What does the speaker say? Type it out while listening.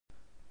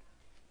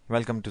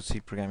Welcome to C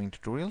Programming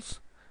Tutorials.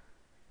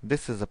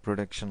 This is a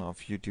production of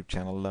YouTube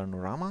channel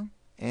Learnorama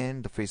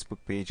and the Facebook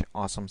page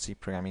Awesome C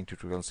Programming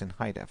Tutorials in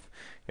High Def.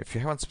 If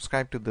you haven't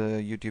subscribed to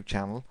the YouTube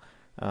channel,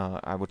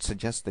 I would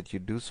suggest that you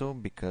do so,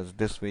 because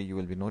this way you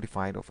will be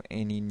notified of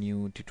any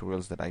new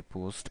tutorials that I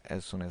post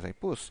as soon as I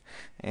post.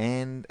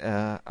 And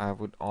I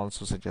would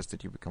also suggest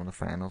that you become a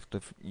fan of the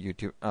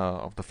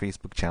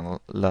Facebook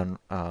channel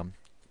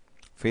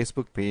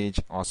Facebook page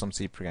Awesome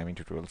C Programming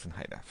Tutorials in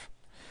High Def.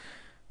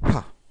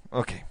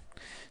 Okay,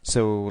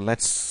 so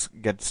let's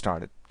get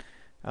started.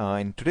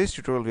 In today's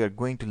tutorial we are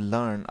going to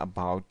learn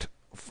about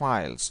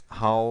files,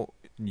 how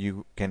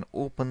you can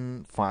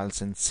open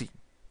files in C.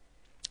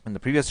 In the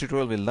previous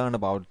tutorial we learned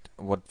about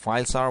what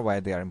files are, why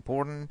they are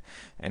important,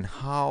 and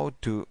how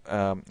to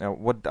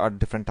what are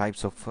different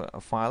types of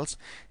files.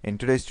 In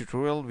today's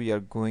tutorial we are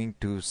going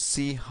to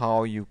see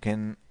how you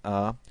can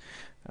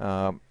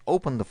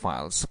open the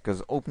files,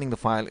 because opening the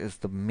file is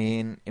the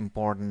main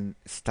important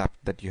step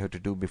that you have to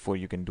do before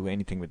you can do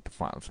anything with the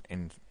files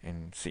in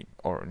C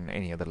or in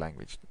any other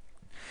language.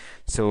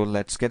 So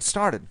let's get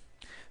started.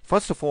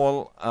 First of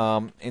all,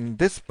 in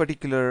this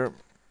particular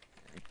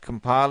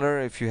compiler,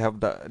 if you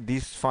have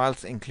these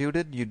files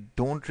included, you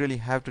don't really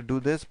have to do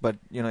this, but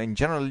in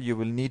general you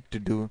will need to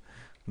do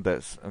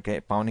this. Okay,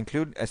 pound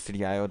include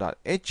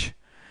stdio.h.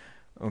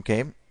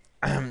 okay.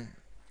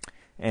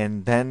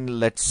 And then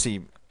let's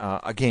see.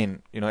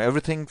 Again,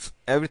 everything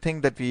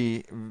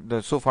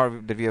that so far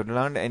that we have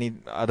learned, any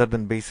other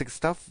than basic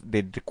stuff,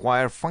 they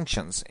require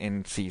functions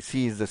in C.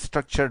 C is a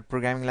structured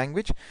programming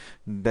language.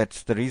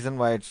 That's the reason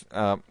why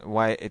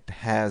it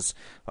has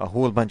a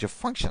whole bunch of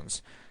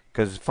functions.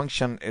 Because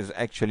function is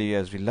actually,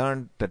 as we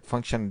learned, that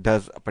function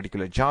does a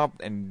particular job,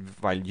 and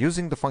while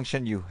using the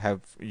function you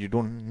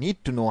don't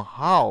need to know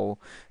how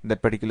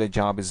that particular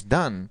job is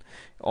done.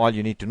 All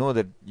you need to know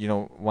that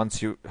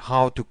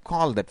how to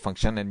call that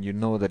function, and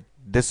that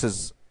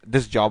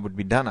this job would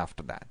be done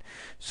after that.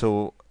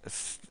 So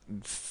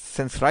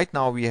since right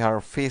now we are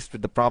faced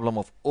with the problem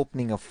of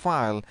opening a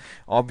file,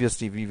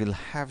 obviously we will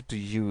have to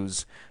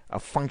use a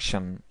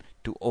function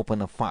to open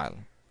a file.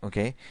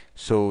 Okay,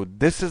 so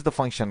this is the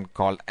function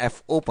called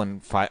fopen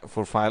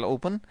for file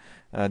open.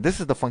 This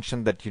is the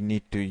function that you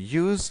need to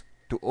use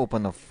to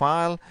open a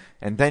file,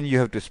 and then you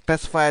have to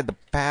specify the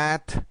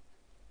path,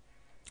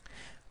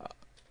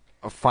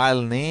 a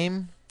file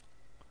name,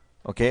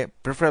 okay,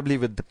 preferably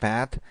with the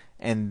path,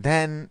 and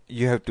then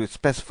you have to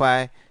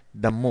specify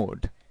the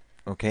mode.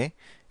 Okay,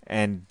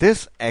 and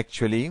this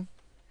actually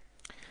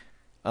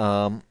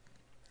will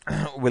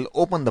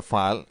open the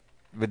file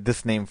with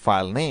this name,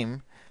 file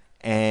name,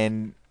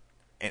 and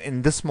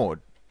in this mode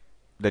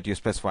that you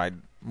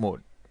specified,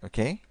 mode.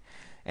 Okay,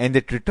 and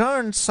it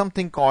returns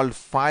something called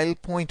file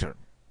pointer.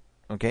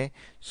 Okay,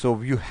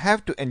 so you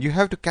have to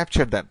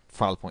capture that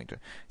file pointer.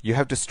 You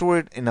have to store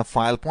it in a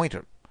file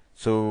pointer.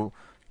 So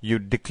you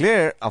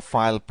declare a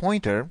file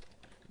pointer,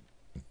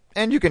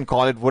 and you can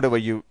call it whatever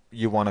you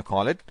want to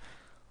call it.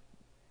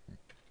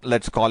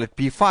 Let's call it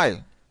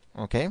pfile.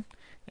 Okay,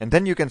 and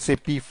then you can say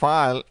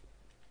pfile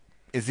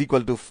is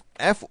equal to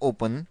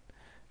fopen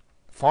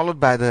followed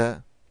by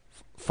the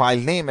file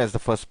name as the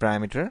first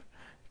parameter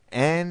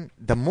and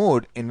the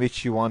mode in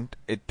which you want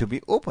it to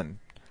be opened,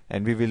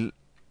 and we will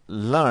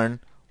learn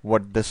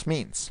what this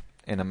means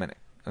in a minute.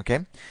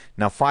 Okay,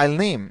 now file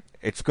name,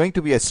 it's going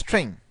to be a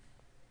string.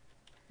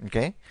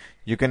 Okay,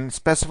 you can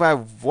specify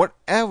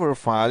whatever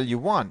file you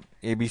want,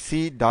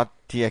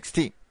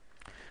 abc.txt,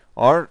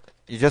 or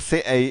you just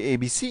say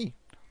abc,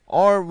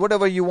 or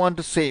whatever you want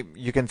to say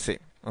you can say.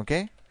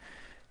 Okay,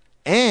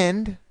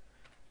 and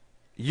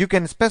you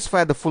can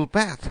specify the full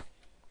path,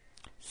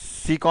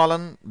 c:\abc.txt.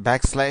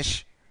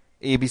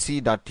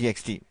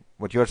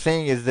 What you are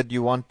saying is that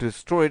you want to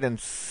store it in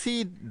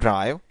C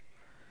drive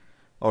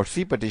or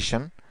C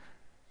partition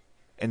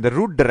in the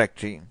root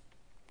directory,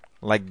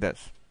 like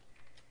this.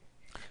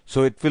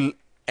 So it will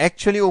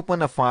actually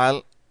open a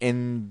file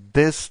at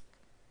this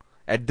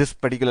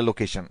particular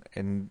location,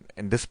 in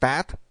this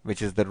path,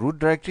 which is the root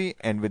directory,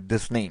 and with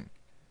this name,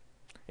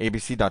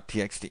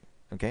 abc.txt.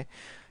 Okay,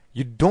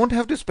 you don't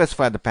have to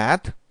specify the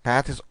path.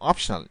 Path is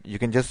optional. You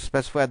can just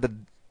specify the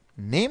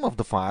name of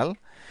the file,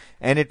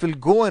 and it will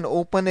go and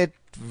open it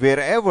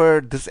wherever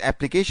this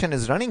application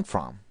is running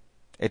from.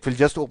 It will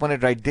just open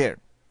it right there.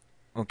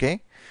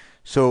 Okay,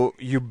 so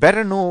you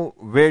better know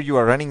where you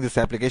are running this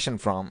application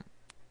from.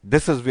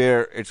 This is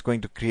where it's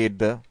going to create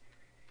the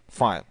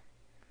file.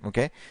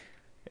 Okay,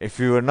 if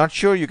you are not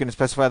sure, you can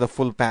specify the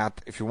full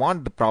path if you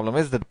want. The problem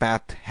is that the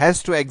path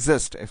has to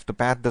exist. If the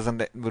path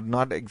would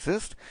not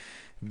exist,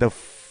 the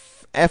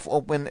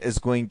fopen is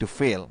going to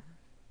fail.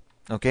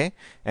 Okay,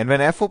 and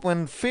when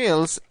fopen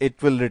fails,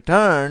 it will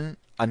return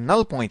a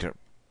null pointer.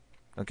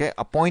 Okay,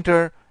 a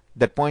pointer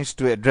that points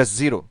to address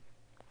 0,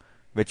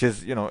 which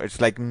is,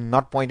 it's like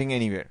not pointing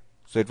anywhere.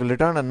 So it will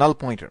return a null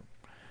pointer.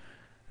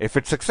 If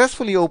it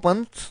successfully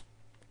opens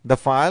the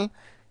file,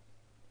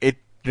 it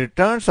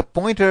returns a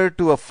pointer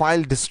to a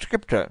file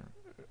descriptor,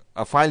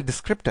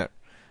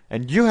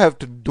 and you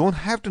don't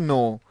have to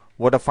know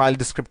what a file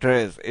descriptor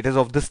is. It is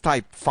of this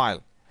type,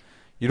 file.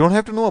 You don't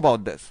have to know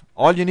about this.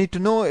 All you need to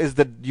know is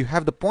that you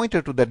have the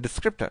pointer to that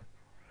descriptor,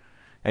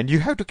 and you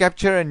have to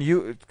capture and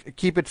you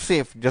keep it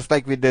safe, just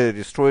like we did.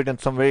 You store it in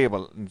some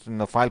variable, in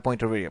the file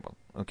pointer variable.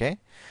 Okay,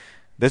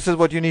 this is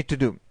what you need to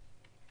do,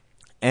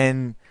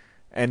 and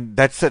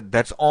that's it.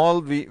 That's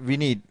all we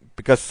need,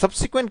 because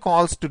subsequent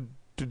calls to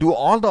do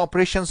all the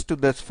operations to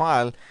this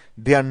file,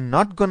 they are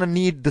not going to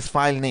need this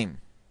file name.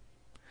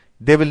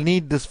 They will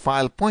need this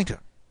file pointer.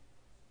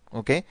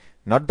 Okay,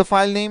 not the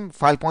file name,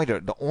 file pointer.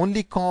 The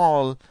only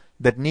call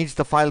that needs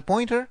the file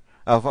pointer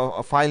of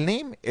a file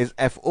name is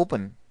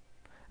fopen.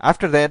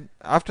 After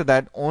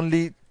that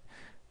only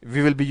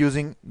we will be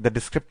using the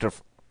descriptor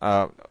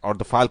or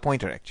the file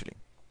pointer actually.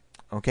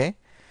 Okay,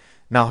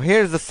 now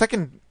here's the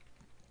second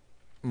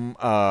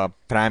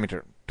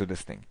parameter to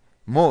this thing,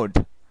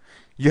 mode.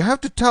 You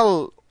have to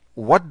tell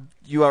what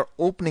you are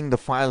opening the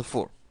file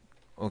for.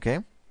 Okay,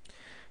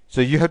 so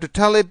you have to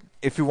tell it.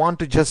 If you want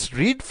to just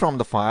read from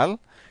the file,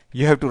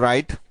 you have to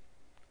write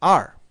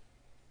R.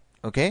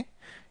 Okay,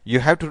 you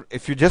have to,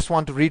 if you just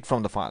want to read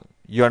from the file,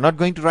 you are not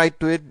going to write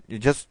to it, you're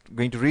just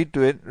going to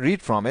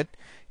read from it,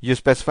 you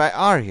specify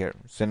R here.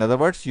 So in other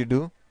words, you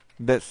do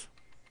this.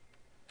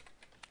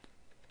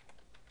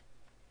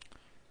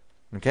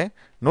 Okay,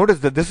 notice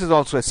that this is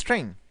also a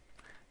string,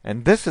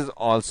 and this is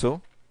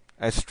also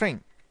a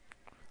string.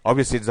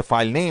 Obviously it's a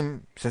file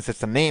name. Since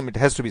it's a name, it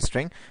has to be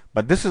string,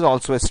 but this is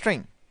also a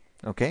string.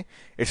 Okay,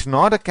 it's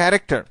not a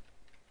character,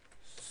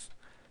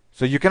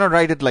 so you cannot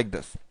write it like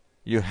this.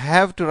 You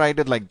have to write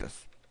it like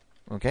this.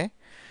 Okay,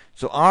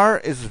 so R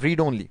is read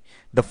only.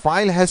 The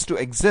file has to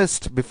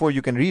exist before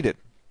you can read it.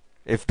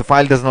 If the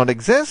file does not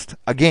exist,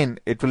 again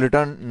it will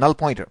return null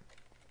pointer.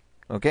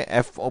 Okay,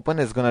 fopen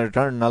is going to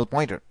return null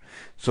pointer.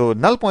 So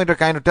null pointer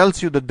kind of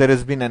tells you that there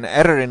has been an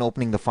error in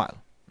opening the file.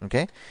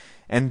 Okay,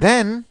 and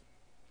then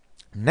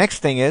next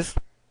thing is,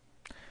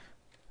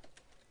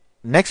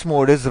 next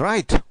mode is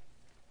write.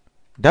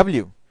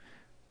 W.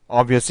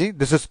 Obviously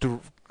this is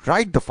to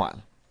write the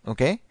file.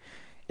 Okay,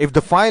 if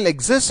the file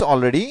exists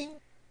already,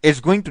 it's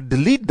going to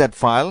delete that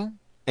file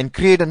and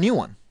create a new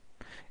one.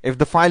 If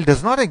the file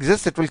does not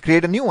exist, it will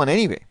create a new one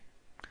anyway.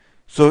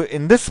 So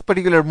in this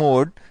particular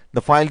mode,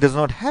 the file does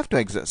not have to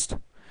exist.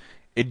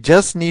 It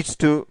just needs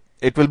to,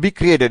 it will be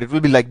created. It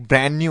will be like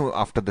brand new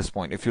after this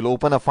point if you'll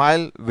open a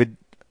file with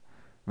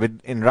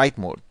in write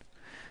mode.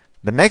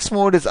 The next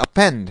mode is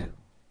append.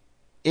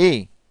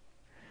 A.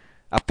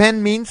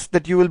 Append means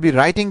that you will be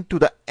writing to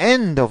the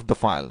end of the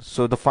file.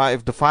 So the file,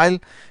 if the file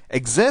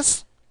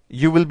exists,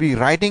 you will be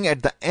writing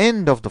at the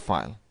end of the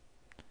file.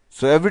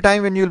 So every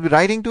time when you will be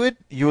writing to it,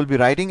 you will be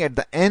writing at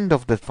the end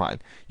of the file.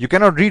 You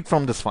cannot read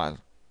from this file.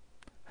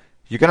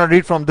 You cannot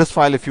read from this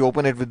file if you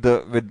open it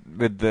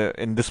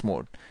in this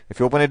mode. If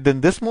you open it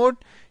in this mode,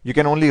 you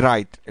can only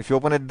write. If you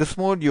open it in this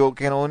mode, you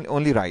can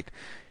only write.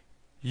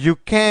 You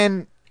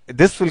can.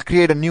 This will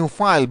create a new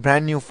file,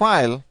 brand new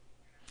file.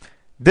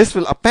 This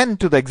will append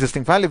to the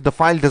existing file. If the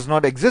file does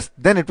not exist,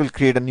 then it will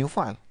create a new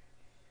file.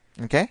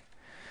 Okay.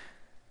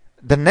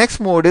 The next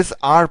mode is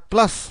R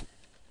plus.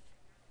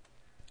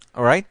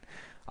 Alright.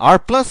 R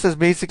plus is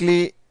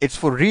basically, it's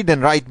for read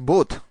and write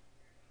both.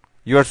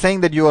 You are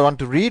saying that you want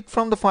to read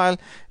from the file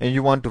and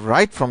you want to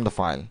write from the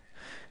file.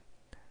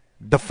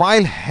 The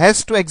file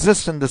has to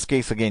exist in this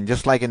case again,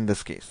 just like in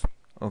this case.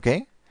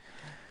 Okay.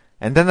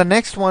 And then the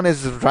next one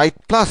is write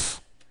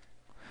plus.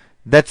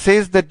 That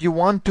says that you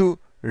want to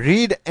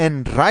read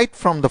and write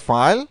from the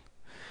file.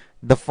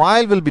 The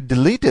file will be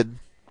deleted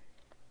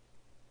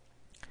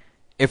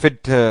if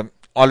it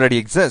already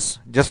exists,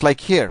 just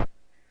like here.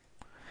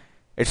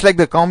 It's like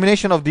the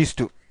combination of these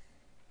two,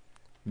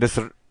 this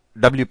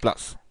W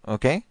plus.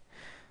 Okay,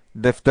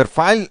 if the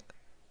file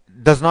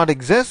does not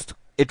exist,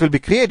 it will be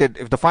created.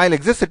 If the file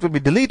exists, it will be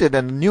deleted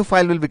and a new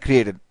file will be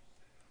created.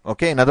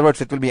 Okay, in other words,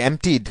 it will be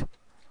emptied.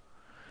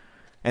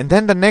 And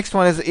then the next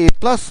one is A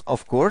plus,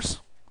 of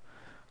course,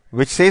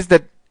 which says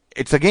that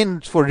it's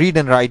again for read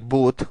and write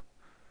both.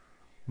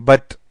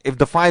 But if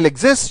the file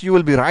exists, you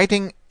will be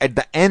writing at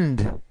the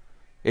end.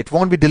 It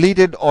won't be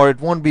deleted, or it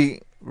won't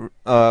be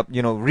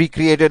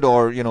recreated,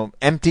 or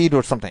emptied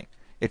or something.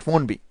 It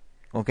won't be.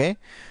 Okay,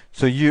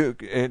 so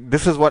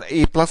this is what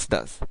A plus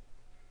does.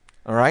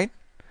 All right,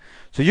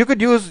 so you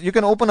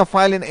can open a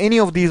file in any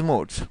of these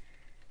modes.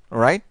 All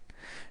right,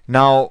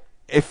 now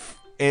if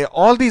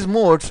all these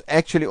modes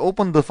actually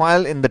open the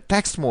file in the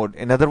text mode.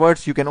 In other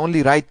words, you can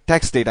only write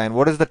text data. And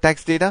what is the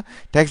text data?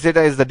 Text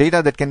data is the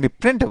data that can be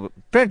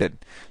printed.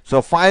 So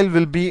a file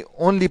will be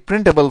only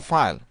printable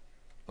file.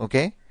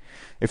 Okay.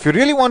 If you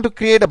really want to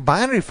create a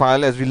binary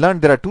file, as we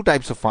learned, there are two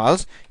types of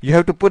files. You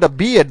have to put a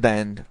B at the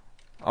end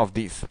of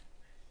these.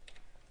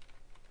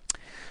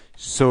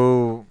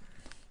 So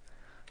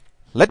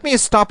let me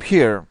stop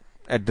here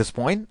at this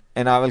point,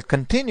 and I will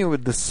continue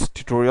with this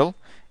tutorial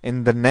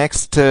in the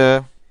next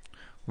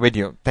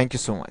video. Thank you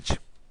so much.